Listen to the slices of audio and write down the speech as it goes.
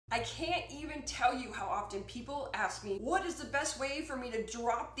I can't even tell you how often people ask me, what is the best way for me to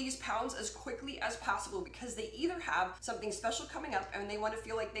drop these pounds as quickly as possible? Because they either have something special coming up and they want to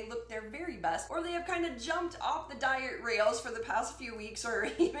feel like they look their very best, or they have kind of jumped off the diet rails for the past few weeks or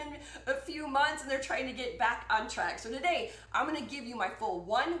even a few months and they're trying to get back on track. So today, I'm going to give you my full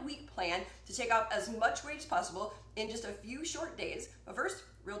 1 week plan to take off as much weight as possible in just a few short days. But first,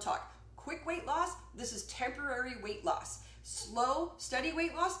 real talk. Quick weight loss, this is temporary weight loss. Slow, steady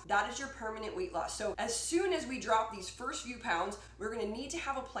weight loss, that is your permanent weight loss. So as soon as we drop these first few pounds, we're gonna need to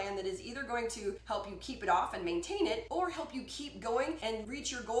have a plan that is either going to help you keep it off and maintain it, or help you keep going and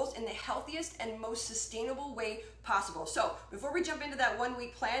reach your goals in the healthiest and most sustainable way possible. So before we jump into that 1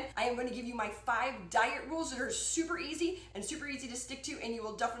 week plan, I am going to give you my 5 diet rules that are super easy and super easy to stick to, and you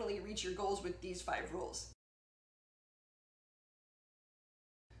will definitely reach your goals with these 5 rules.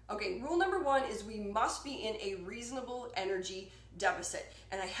 Okay, rule number 1 is we must be in a reasonable energy deficit.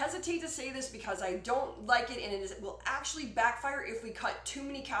 And I hesitate to say this because I don't like it, and it will actually backfire if we cut too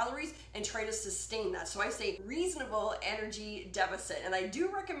many calories and try to sustain that. So I say reasonable energy deficit. And I do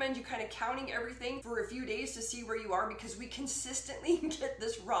recommend you kind of counting everything for a few days to see where you are, because we consistently get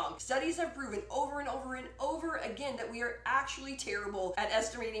this wrong. Studies have proven over and over and over again that we are actually terrible at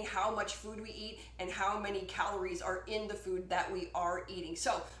estimating how much food we eat and how many calories are in the food that we are eating.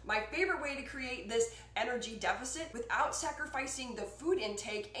 So my favorite way to create this energy deficit without sacrificing the food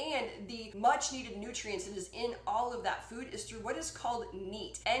intake and the much needed nutrients that is in all of that food is through what is called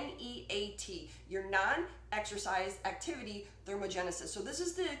NEAT, N-E-A-T, your non-exercise activity thermogenesis. So this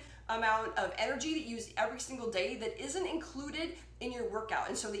is the amount of energy that you use every single day that isn't included in your workout.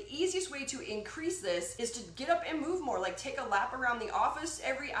 And so the easiest way to increase this is to get up and move more, like take a lap around the office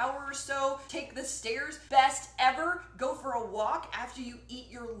every hour or so, take the stairs, best ever, go for a walk after you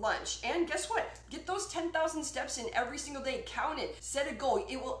eat your lunch. And guess what? Get those 10,000 steps in every single day, count it, set a goal.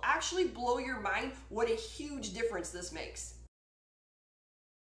 It will actually blow your mind what a huge difference this makes.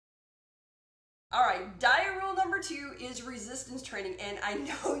 All right, diet rule number 2 is resistance training. And I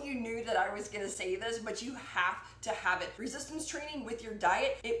know you knew that I was gonna say this, but you have to have it. Resistance training with your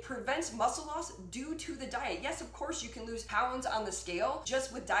diet, it prevents muscle loss due to the diet. Yes, of course, you can lose pounds on the scale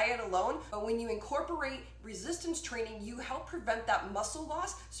just with diet alone, but when you incorporate resistance training, you help prevent that muscle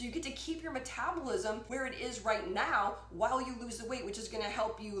loss, so you get to keep your metabolism where it is right now while you lose the weight, which is gonna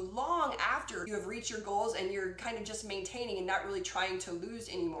help you long after you have reached your goals and you're kind of just maintaining and not really trying to lose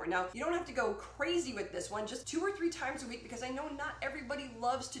anymore. Now, you don't have to go crazy with this one, just 2 or 3 times a week, because I know not everybody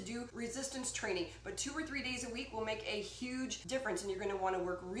loves to do resistance training, but 2 or 3 days a week will make a huge difference. And you're going to want to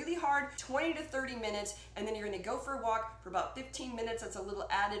work really hard, 20 to 30 minutes, and then you're going to go for a walk for about 15 minutes. That's a little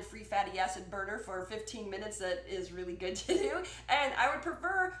added free fatty acid burner for 15 minutes that is really good to do. And I would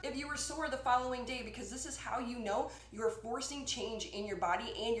prefer if you were sore the following day, because this is how you know you're forcing change in your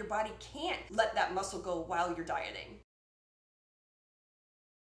body, and your body can't let that muscle go while you're dieting.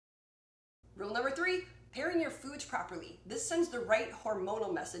 Rule number 3, pairing your foods properly. This sends the right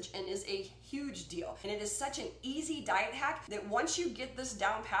hormonal message and is a huge deal. And it is such an easy diet hack that once you get this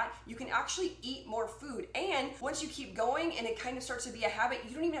down pat, you can actually eat more food. And once you keep going and it kind of starts to be a habit,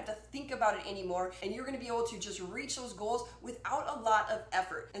 you don't even have to think about it anymore. And you're gonna be able to just reach those goals without a lot of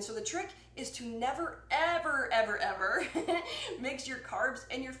effort. And so the trick is to never, ever, ever, ever mix your carbs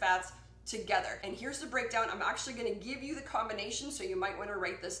and your fats together. And here's the breakdown. I'm actually gonna give you the combination, so you might wanna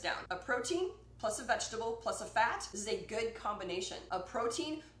write this down. A protein plus a vegetable plus a fat, this is a good combination. A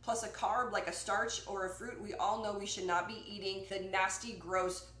protein plus a carb like a starch or a fruit, we all know we should not be eating the nasty,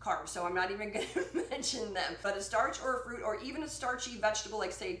 gross carbs, so I'm not even gonna mention them. But a starch or a fruit, or even a starchy vegetable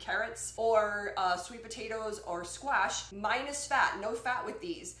like say carrots or sweet potatoes or squash, minus fat, no fat with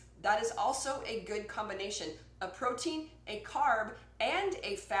these. That is also a good combination. A protein, a carb, and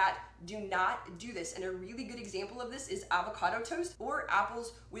a fat. Do not do this. And a really good example of this is avocado toast or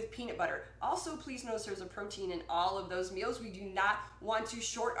apples with peanut butter. Also, please notice there's a protein in all of those meals. We do not want to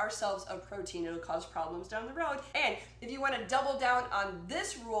short ourselves of protein. It'll cause problems down the road. And if you want to double down on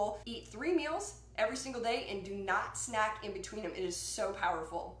this rule, eat 3 meals every single day and do not snack in between them. It is so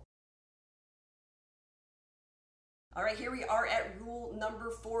powerful. All right, here we are at rule number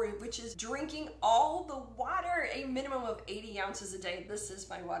 4, which is drinking all the water, a minimum of 80 ounces a day. This is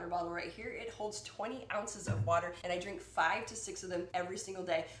my water bottle right here. It holds 20 ounces of water, and I drink 5 to 6 of them every single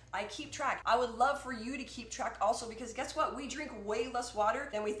day. I keep track. I would love for you to keep track also, because guess what? We drink way less water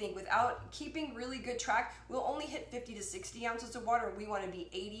than we think. Without keeping really good track, we'll only hit 50 to 60 ounces of water. We want to be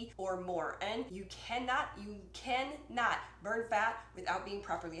 80 or more. And you cannot burn fat without being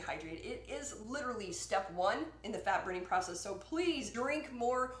properly hydrated. It is literally step 1 in the fat fat burning process. So please drink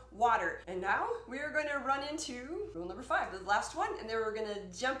more water. And now we are going to run into rule number 5, the last one, and then we're going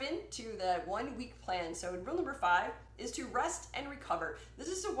to jump into the 1 week plan. So rule number 5 is to rest and recover. This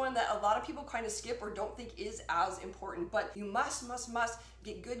is the one that a lot of people kind of skip or don't think is as important, but you must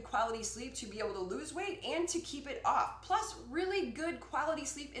get good quality sleep to be able to lose weight and to keep it off. Plus, really good quality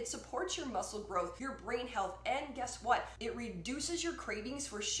sleep, it supports your muscle growth, your brain health, and guess what? It reduces your cravings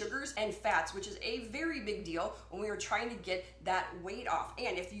for sugars and fats, which is a very big deal when we are trying to get that weight off.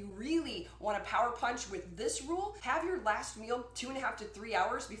 And if you really want to power punch with this rule, have your last meal 2.5 to 3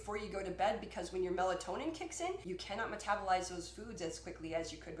 hours before you go to bed, because when your melatonin kicks in, you cannot metabolize those foods as quickly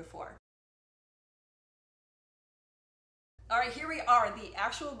as you could before. All right, here we are, the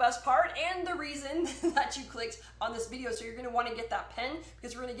actual best part and the reason that you clicked on this video. So you're gonna wanna get that pen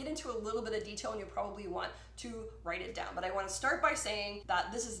because we're gonna get into a little bit of detail and you'll probably want to write it down. But I wanna start by saying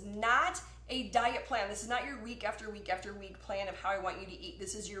that this is not a diet plan. This is not your week after week after week plan of how I want you to eat.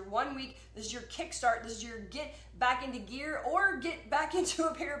 This is your 1 week, this is your kickstart, this is your get back into gear or get back into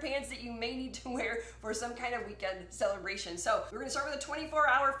a pair of pants that you may need to wear for some kind of weekend celebration. So we're gonna start with a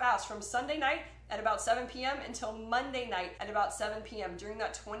 24-hour fast from Sunday night at about 7 p.m. until Monday night at about 7 p.m. During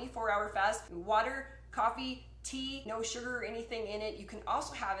that 24-hour fast, water, coffee, tea, no sugar or anything in it. You can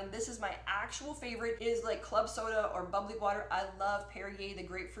also have, and this is my actual favorite, is like club soda or bubbly water. I love Perrier, the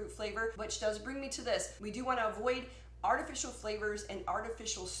grapefruit flavor, which does bring me to this. We do want to avoid artificial flavors and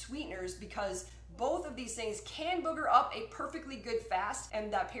artificial sweeteners because both of these things can booger up a perfectly good fast,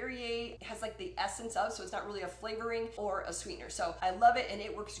 and that Perrier has like the essence of, so it's not really a flavoring or a sweetener. So I love it and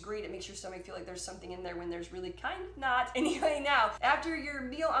it works great. It makes your stomach feel like there's something in there when there's really kind of not. Anyway, now after your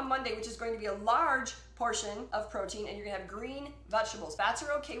meal on Monday, which is going to be a large portion of protein, and you're gonna have green vegetables. Fats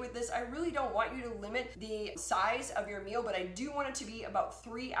are okay with this. I really don't want you to limit the size of your meal, but I do want it to be about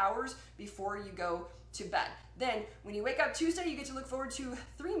 3 hours before you go to bed. Then when you wake up Tuesday, you get to look forward to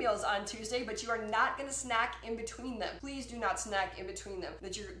 3 meals on Tuesday, but you are not going to snack in between them. Please do not snack in between them.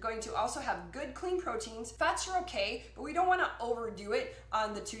 That you're going to also have good clean proteins. Fats are okay, but we don't want to overdo it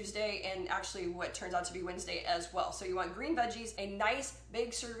on the Tuesday and actually what turns out to be Wednesday as well. So you want green veggies, a nice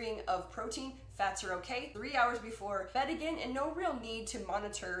big serving of protein. Fats are okay. 3 hours before bed again, and no real need to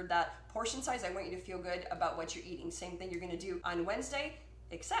monitor that portion size. I want you to feel good about what you're eating. Same thing you're going to do on Wednesday,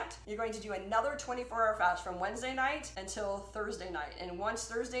 except you're going to do another 24-hour fast from Wednesday night until Thursday night. And once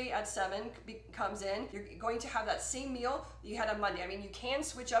Thursday at 7 comes in, you're going to have that same meal you had on Monday. I mean, you can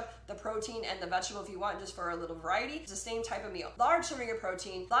switch up the protein and the vegetable if you want, just for a little variety. It's the same type of meal. Large serving of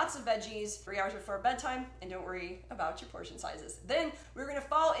protein, lots of veggies, 3 hours before bedtime, and don't worry about your portion sizes. Then we're gonna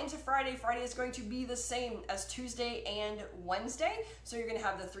fall into Friday. Friday is going to be the same as Tuesday and Wednesday. So you're gonna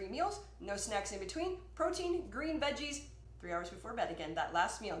have the 3 meals, no snacks in between, protein, green veggies, 3 hours before bed again, that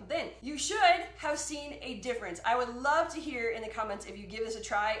last meal. Then you should have seen a difference. I would love to hear in the comments if you give this a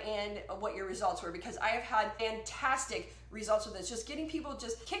try and what your results were, because I have had fantastic results with this. Just getting people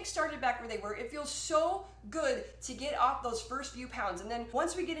just kick-started back where they were. It feels so good to get off those first few pounds. And then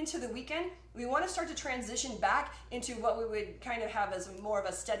once we get into the weekend, we want to start to transition back into what we would kind of have as more of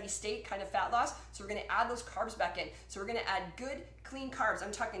a steady state kind of fat loss. So we're going to add those carbs back in. So we're going to add good, clean carbs.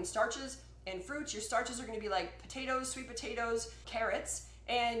 I'm talking starches and fruits. Your starches are going to be like potatoes, sweet potatoes, carrots,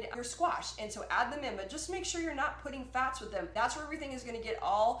 and your squash. And so add them in, but just make sure you're not putting fats with them. That's where everything is going to get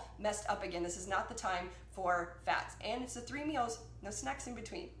all messed up again. This is not the time for fats. And it's the 3 meals, no snacks in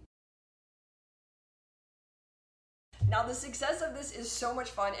between. Now, the success of this is so much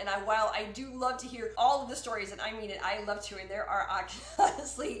fun, and while I do love to hear all of the stories, and I mean it, I love to, and there are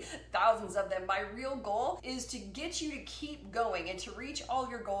honestly thousands of them, my real goal is to get you to keep going and to reach all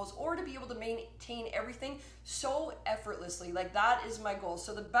your goals, or to be able to maintain everything so effortlessly. Like, that is my goal.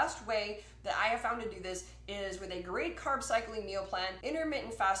 So the best way that I have found to do this is with a great carb cycling meal plan,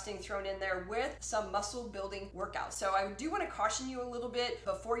 intermittent fasting thrown in there with some muscle building workouts. So I do want to caution you a little bit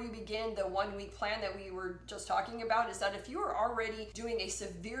before you begin the 1 week plan that we were just talking about, is that if you are already doing a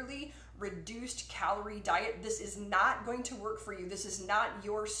severely reduced calorie diet, this is not going to work for you. This is not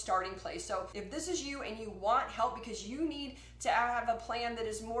your starting place. So if this is you and you want help because you need to have a plan that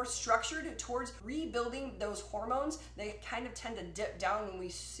is more structured towards rebuilding those hormones, they kind of tend to dip down when we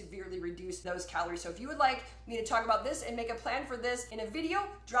severely reduce those calories. So if you would like me to talk about this and make a plan for this in a video,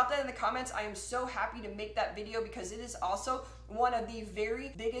 drop that in the comments. I am so happy to make that video because it is also one of the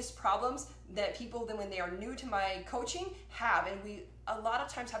very biggest problems that people, then when they are new to my coaching, have. And we a lot of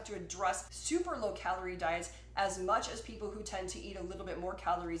times have to address super low calorie diets as much as people who tend to eat a little bit more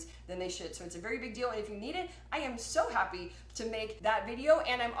calories than they should. So it's a very big deal, and if you need it, I am so happy to make that video.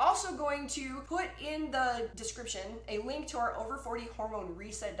 And I'm also going to put in the description a link to our over 40 hormone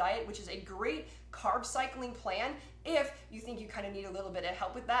reset diet, which is a great carb cycling plan if you think you kind of need a little bit of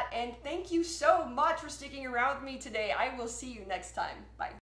help with that. And thank you so much for sticking around with me today. I will see you next time. Bye.